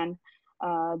can.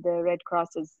 The Red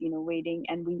Cross is, you know, waiting,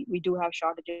 and we do have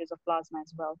shortages of plasma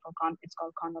as well. It's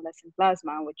called convalescent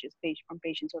plasma, which is from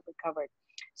patients who have recovered.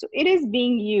 So it is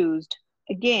being used.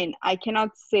 Again, I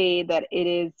cannot say that it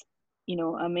is, you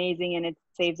know, amazing and it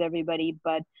saves everybody,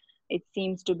 but it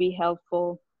seems to be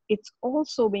helpful. It's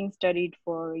also being studied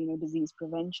for, you know, disease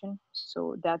prevention.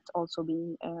 So that's also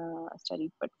being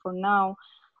studied. But for now,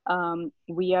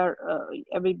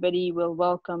 everybody will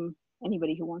welcome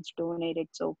anybody who wants to donate it.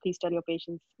 So please tell your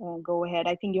patients, go ahead.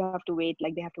 I think you have to wait,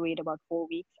 they have to wait about 4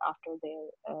 weeks after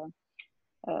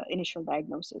their initial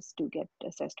diagnosis to get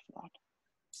assessed for that.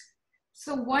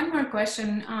 So one more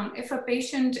question. If a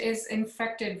patient is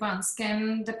infected once,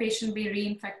 can the patient be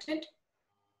reinfected?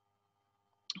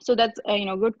 So that's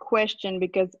a good question,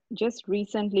 because just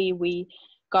recently we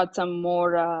got some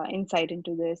more insight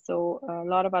into this. So a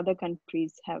lot of other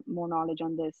countries have more knowledge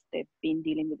on this. They've been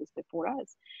dealing with this before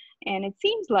us. And it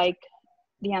seems like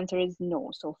the answer is no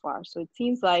so far. So it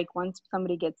seems like once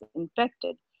somebody gets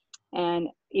infected, and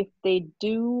if they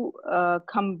do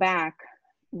come back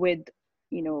with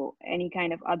any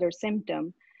kind of other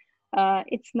symptom,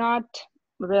 it's not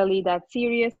really that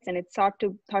serious, and it's thought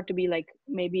to be like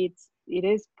maybe it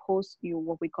is post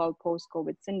what we call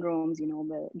post-COVID syndromes.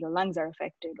 Your lungs are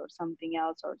affected or something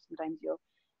else, or sometimes your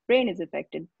brain is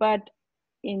affected. But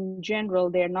in general,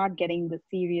 they're not getting the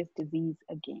serious disease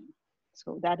again.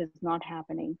 So that is not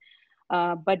happening.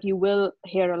 But you will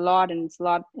hear a lot, and it's a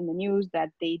lot in the news, that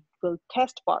they will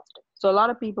test positive. So a lot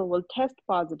of people will test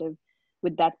positive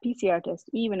with that PCR test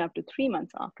even up to 3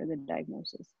 months after the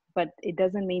diagnosis. But it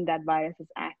doesn't mean that virus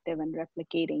is active and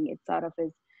replicating. It sort of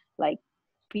is like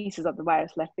pieces of the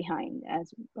virus left behind,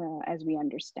 as we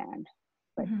understand.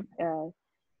 But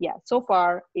yeah, so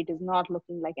far it is not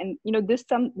looking like. And this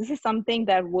is something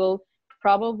that we'll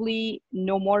probably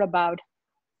know more about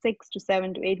 6 to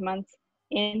 7 to 8 months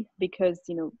in, because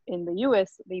in the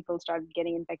US people started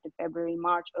getting infected February,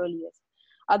 March earliest.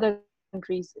 Other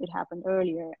countries it happened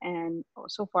earlier, and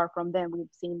so far from them we've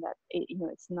seen that it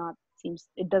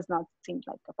does not seem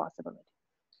like a possibility.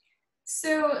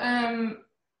 So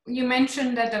you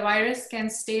mentioned that the virus can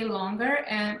stay longer,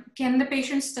 and can the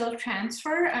patient still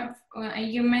transfer?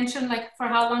 You mentioned, like, for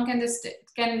how long can this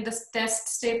test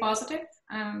stay positive?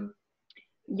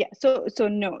 Yeah, so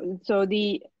no, so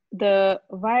the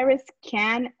virus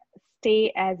can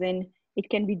stay, as in it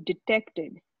can be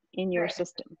detected in your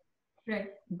system. Right.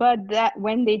 But that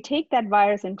when they take that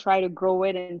virus and try to grow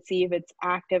it and see if it's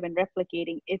active and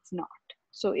replicating, it's not.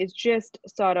 So it's just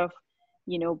sort of,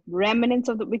 remnants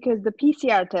of because the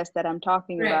PCR test that I'm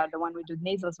talking about, the one we do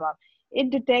nasal swab, it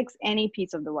detects any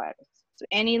piece of the virus. So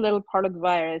any little part of the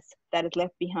virus that is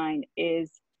left behind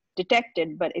is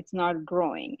detected, but it's not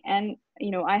growing. And,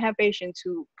 I have patients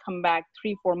who come back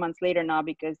 3-4 months later now,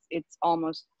 because it's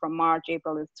almost from March,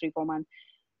 April is 3-4 months.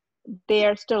 They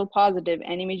are still positive,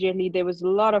 and immediately there was a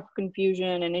lot of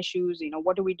confusion and issues.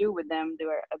 What do we do with them?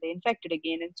 Are they infected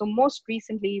again? And so most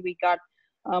recently we got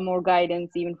more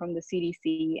guidance even from the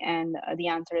CDC, and the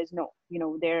answer is no.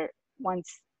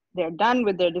 Once they're done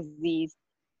with their disease,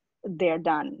 they're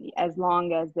done, as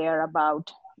long as they're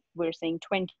about, we're saying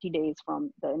 20 days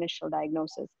from the initial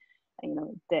diagnosis.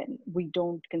 Then we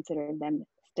don't consider them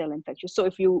still infectious. So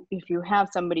if you have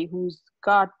somebody who's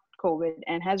got COVID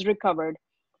and has recovered,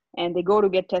 and they go to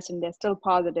get tested and they're still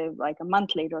positive like a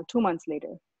month later or 2 months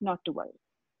later, not to worry.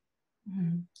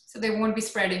 Mm-hmm. So they won't be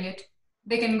spreading it.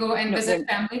 They can go and visit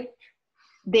family?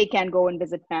 They can go and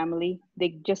visit family.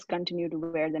 They just continue to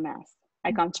wear the mask.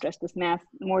 I can't stress this mask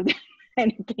more than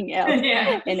anything else.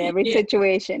 In every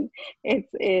situation.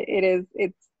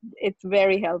 It's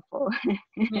very helpful.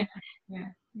 Yeah.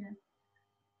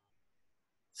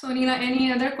 So Anila,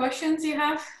 any other questions you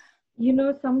have?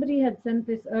 Somebody had sent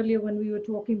this earlier when we were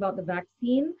talking about the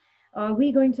vaccine. Are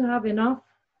we going to have enough?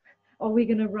 Or are we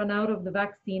going to run out of the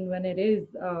vaccine when it is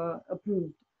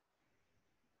approved?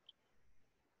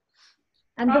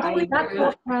 And that's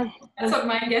what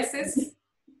my guess is.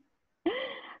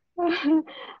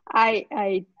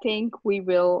 I think we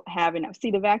will have enough.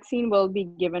 See, the vaccine will be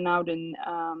given out in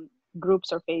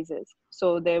groups or phases.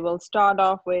 So they will start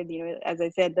off with, as I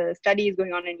said, the study is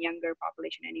going on in younger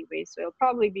population anyway. So it'll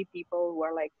probably be people who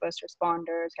are like first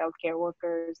responders, healthcare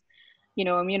workers,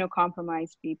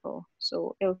 immunocompromised people.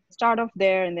 So it'll start off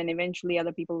there, and then eventually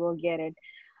other people will get it.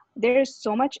 There is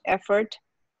so much effort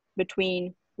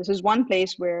between, this is one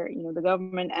place where, the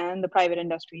government and the private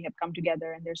industry have come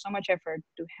together, and there's so much effort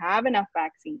to have enough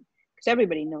vaccine, because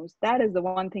everybody knows that is the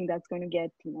one thing that's going to get,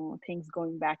 things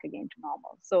going back again to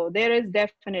normal. So there is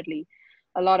definitely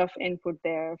a lot of input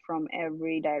there from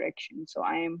every direction. So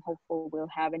I am hopeful we'll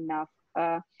have enough.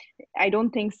 I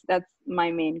don't think that's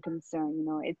my main concern.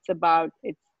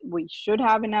 We should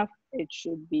have enough. It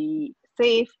should be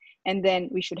safe, and then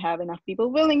we should have enough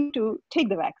people willing to take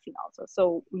the vaccine also.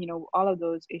 So, all of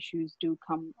those issues do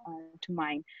come to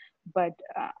mind, but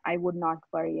I would not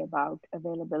worry about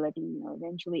availability.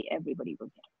 Eventually everybody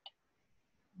will get it.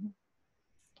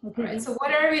 Okay. Right, so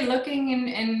what are we looking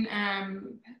in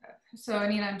so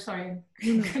Anila, I'm sorry,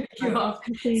 cut you off.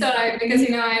 So because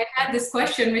I had this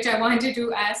question which I wanted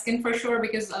to ask, and for sure,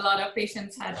 because a lot of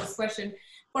patients had this question.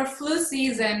 For flu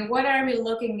season, what are we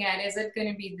looking at? Is it going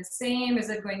to be the same? Is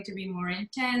it going to be more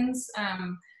intense?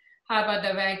 How about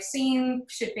the vaccine?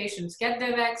 Should patients get the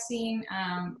vaccine?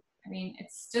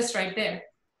 It's just right there.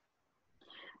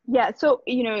 Yeah, so,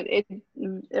 it's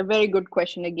a very good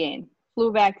question again.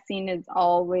 Flu vaccine is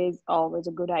always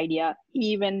a good idea,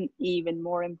 even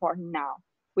more important now.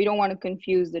 We don't want to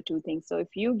confuse the two things. So if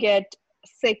you get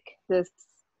sick this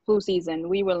flu season,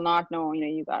 we will not know,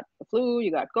 you got the flu, you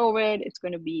got COVID, it's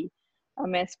going to be a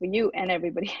mess for you and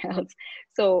everybody else.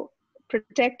 So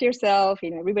protect yourself,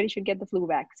 everybody should get the flu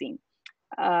vaccine.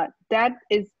 That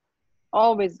is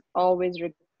always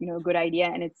a good idea,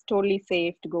 and it's totally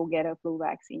safe to go get a flu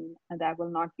vaccine, and that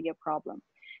will not be a problem.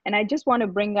 And I just want to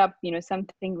bring up,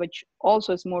 something which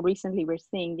also is more recently we're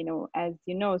seeing, as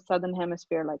Southern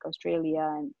Hemisphere, like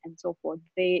Australia and so forth,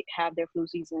 they have their flu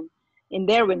season in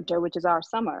their winter, which is our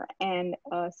summer. And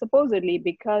supposedly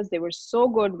because they were so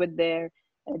good with their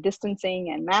distancing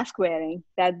and mask wearing,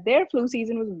 that their flu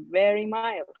season was very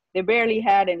mild. They barely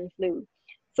had any flu.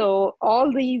 So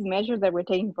all these measures that we're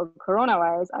taking for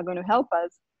coronavirus are going to help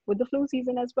us with the flu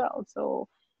season as well. So,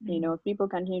 if people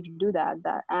continue to do that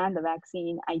and the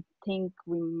vaccine, I think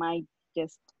we might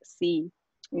just see,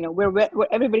 where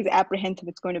everybody's apprehensive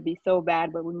it's going to be so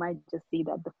bad, but we might just see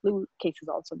that the flu cases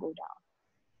also go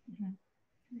down.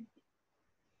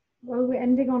 Well, we're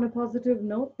ending on a positive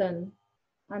note then.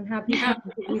 I'm happy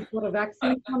we've got a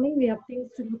vaccine coming. We have things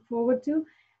to look forward to.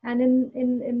 And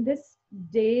in this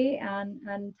day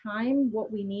and time,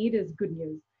 what we need is good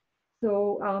news.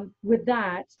 So with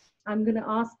that, I'm going to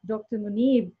ask Dr.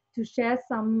 Munib to share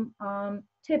some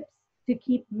tips to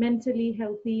keep mentally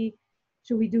healthy.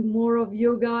 Should we do more of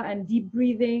yoga and deep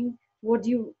breathing? What do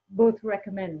you both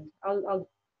recommend? I'll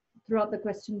throw out the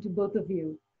question to both of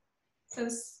you. So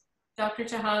Dr.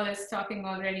 Chuhal is talking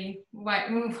already.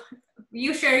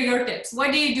 You share your tips.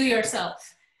 What do you do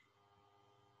yourself?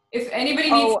 If anybody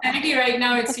needs sanity right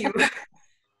now, it's you.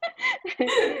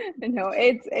 No,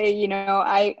 it's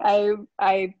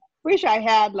I wish I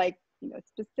had like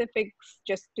specifics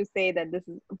just to say that this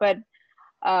is, but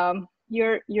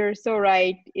you're so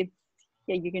right. It's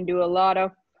you can do a lot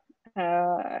of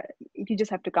you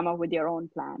just have to come up with your own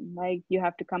plan. Like you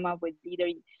have to come up with either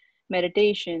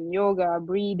meditation, yoga,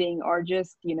 breathing, or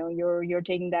just you're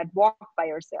taking that walk by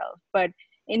yourself. But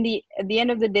at the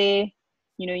end of the day,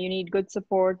 you need good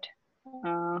support,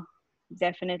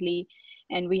 definitely.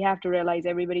 And we have to realize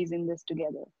everybody's in this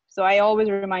together. So I always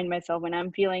remind myself when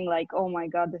I'm feeling like, oh my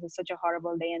God, this is such a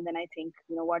horrible day. And then I think,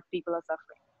 what, people are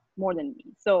suffering more than me.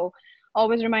 So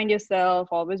always remind yourself,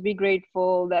 always be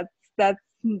grateful. That's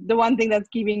the one thing that's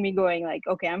keeping me going. Like,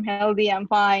 okay, I'm healthy, I'm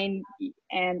fine.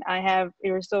 And I have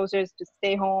resources to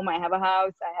stay home. I have a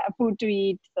house, I have food to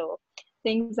eat. So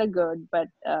things are good, but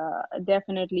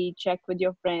definitely check with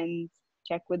your friends,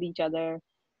 check with each other.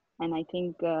 And I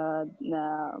think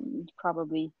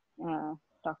probably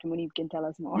Dr. Munib can tell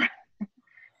us more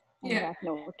on that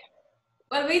note.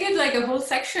 Well, we did like a whole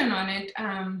section on it,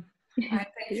 I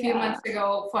think a few months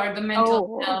ago for the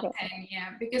mental health thing. Yeah,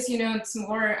 because, it's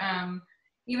more,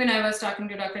 even I was talking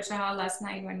to Dr. Chuhal last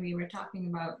night when we were talking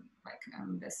about like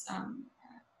this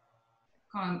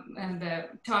and the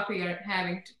talk we are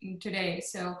having today.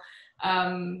 So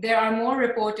there are more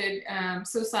reported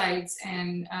suicides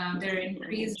and there are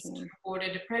increased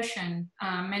reported depression.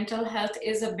 Mental health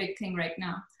is a big thing right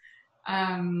now.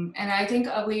 And I think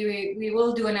we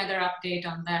will do another update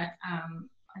on that.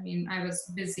 I mean, I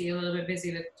was a little bit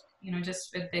busy with,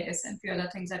 just with this and a few other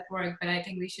things at work, but I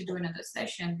think we should do another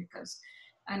session because,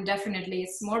 and definitely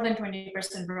it's more than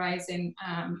 20% rise in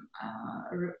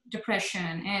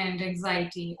depression and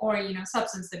anxiety or,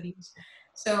 substance abuse.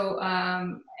 So,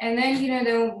 and then,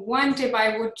 the one tip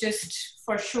I would just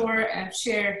for sure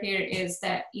share here is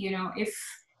that, if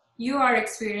you are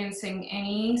experiencing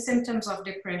any symptoms of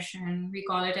depression, we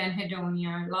call it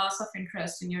anhedonia, loss of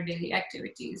interest in your daily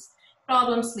activities,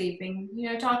 problem sleeping,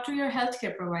 talk to your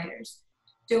healthcare providers.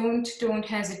 Don't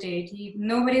hesitate.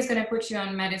 Nobody's going to put you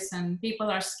on medicine. People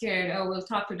are scared. Oh, we'll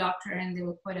talk to a doctor and they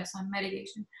will put us on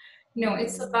medication.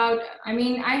 It's about, I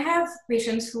mean, I have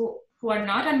patients who are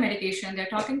not on medication. They're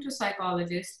talking to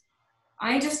psychologists.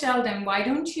 I just tell them, why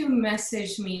don't you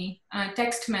message me,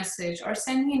 text message, or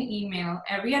send me an email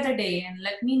every other day and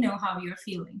let me know how you're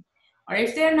feeling. Or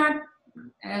if they're not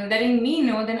letting me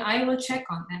know, then I will check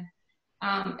on them.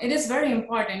 It is very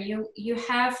important. You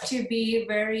have to be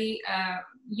very,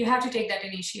 you have to take that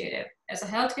initiative as a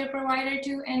healthcare provider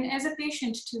too, and as a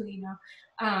patient too,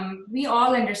 we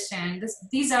all understand this.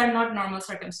 These are not normal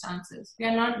circumstances.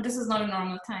 This is not a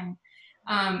normal time.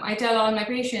 I tell all my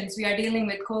patients, we are dealing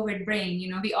with COVID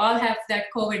brain. We all have that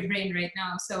COVID brain right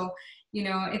now. So,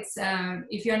 it's,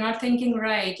 if you're not thinking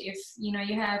right, if,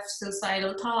 you have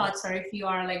suicidal thoughts, or if you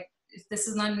are like, if this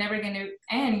is never going to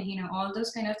end, all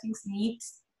those kind of things need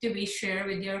to be shared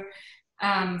with your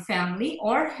family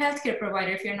or healthcare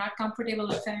provider. If you're not comfortable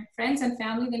with friends and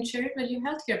family, then share it with your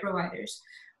healthcare providers.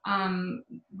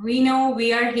 We know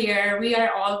we are here. We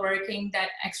are all working that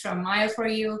extra mile for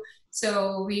you.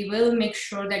 So we will make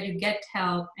sure that you get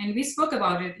help. And we spoke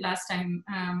about it last time.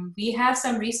 We have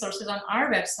some resources on our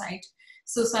website,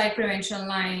 suicide prevention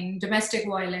line, domestic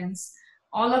violence.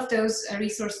 All of those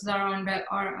resources are on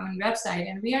website,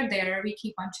 and we are there. We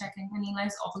keep on checking. Anila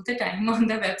is all the time on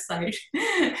the website,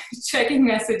 checking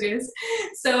messages.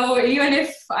 So even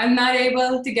if I'm not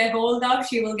able to get hold of,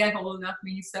 she will get hold of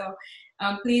me. So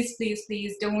please, please,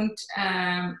 please don't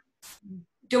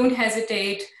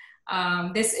hesitate.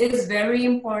 This is very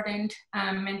important.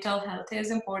 Mental health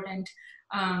is important.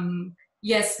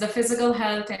 Yes, the physical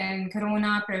health and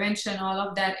corona prevention, all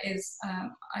of that is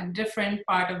a different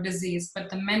part of disease, but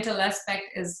the mental aspect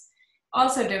is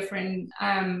also different.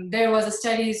 There was a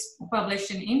studies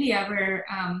published in India where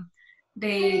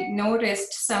they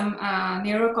noticed some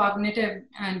neurocognitive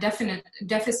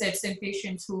deficits in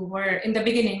patients who were in the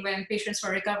beginning when patients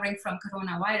were recovering from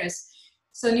coronavirus.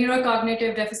 So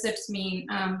neurocognitive deficits mean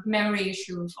memory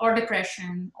issues or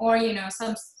depression or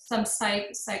some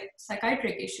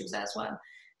psychiatric issues as well.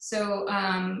 So,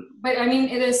 but I mean,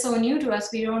 it is so new to us.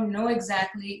 We don't know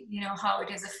exactly, you know, how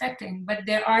it is affecting, but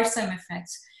there are some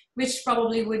effects which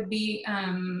probably would be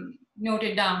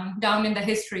noted down in the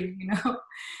history, you know.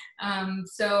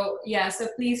 So yeah, so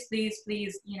please,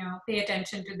 you know, pay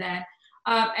attention to that.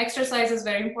 Exercise is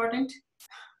very important.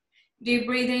 Deep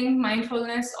breathing,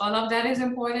 mindfulness, all of that is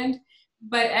important,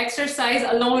 but exercise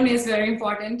alone is very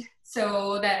important.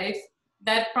 So that if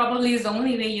that probably is the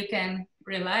only way you can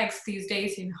relax these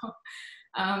days, you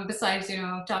know, besides, you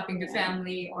know, talking to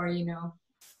family or, you know,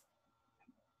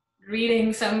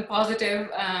 reading some positive,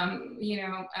 you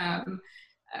know,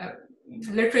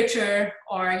 literature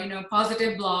or, you know,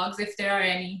 positive blogs if there are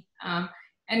any.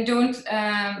 And don't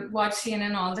watch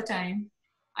CNN all the time.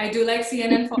 I do like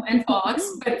CNN and Fox,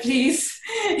 but please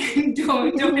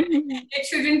don't. It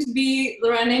shouldn't be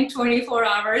running 24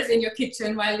 hours in your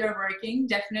kitchen while you're working.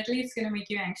 Definitely, it's going to make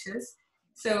you anxious.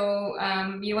 So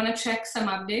you want to check some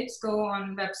updates, go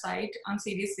on website on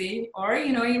CDC, or,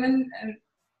 you know, even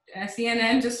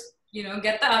CNN, just, you know,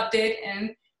 get the update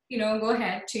and, you know, go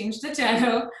ahead, change the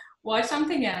channel, watch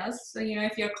something else. So, you know,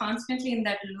 if you're constantly in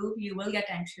that loop, you will get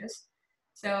anxious.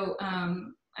 So,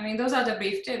 I mean, those are the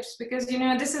brief tips, because, you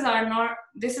know, this is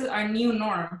our new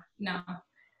norm now.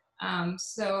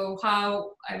 So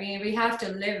how, I mean, we have to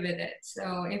live with it.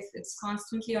 So if it's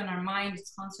constantly on our mind,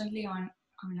 it's constantly on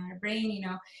our brain, you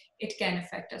know, it can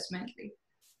affect us mentally.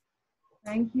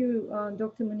 Thank you,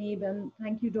 Dr. Munib, and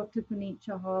thank you, Dr. Puneet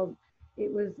Chuhal.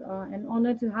 It was an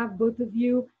honor to have both of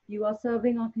you. You are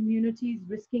serving our communities,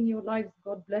 risking your lives.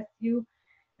 God bless you.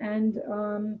 And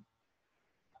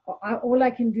all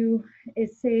I can do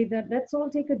is say that let's all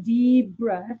take a deep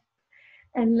breath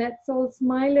and let's all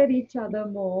smile at each other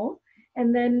more.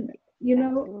 And then, you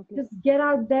know, just get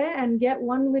out there and get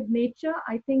one with nature.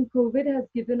 I think COVID has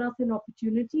given us an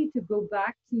opportunity to go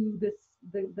back to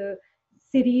the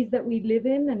cities that we live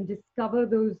in and discover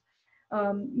those,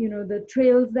 you know, the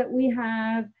trails that we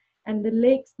have and the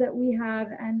lakes that we have,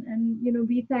 and you know,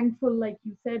 be thankful, like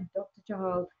you said, Dr.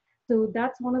 Chahal. So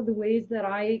that's one of the ways that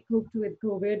I coped with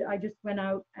COVID. I just went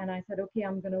out and I said, okay,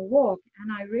 I'm going to walk.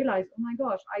 And I realized, oh my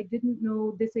gosh, I didn't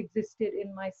know this existed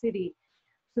in my city.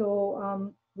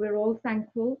 So we're all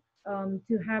thankful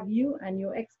to have you and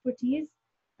your expertise.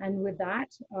 And with that,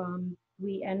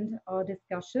 we end our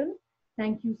discussion.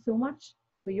 Thank you so much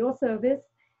for your service,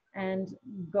 and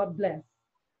God bless.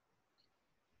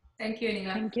 Thank you,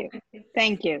 Anila. Thank you.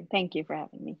 Thank you. Thank you for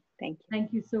having me. Thank you.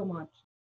 Thank you so much.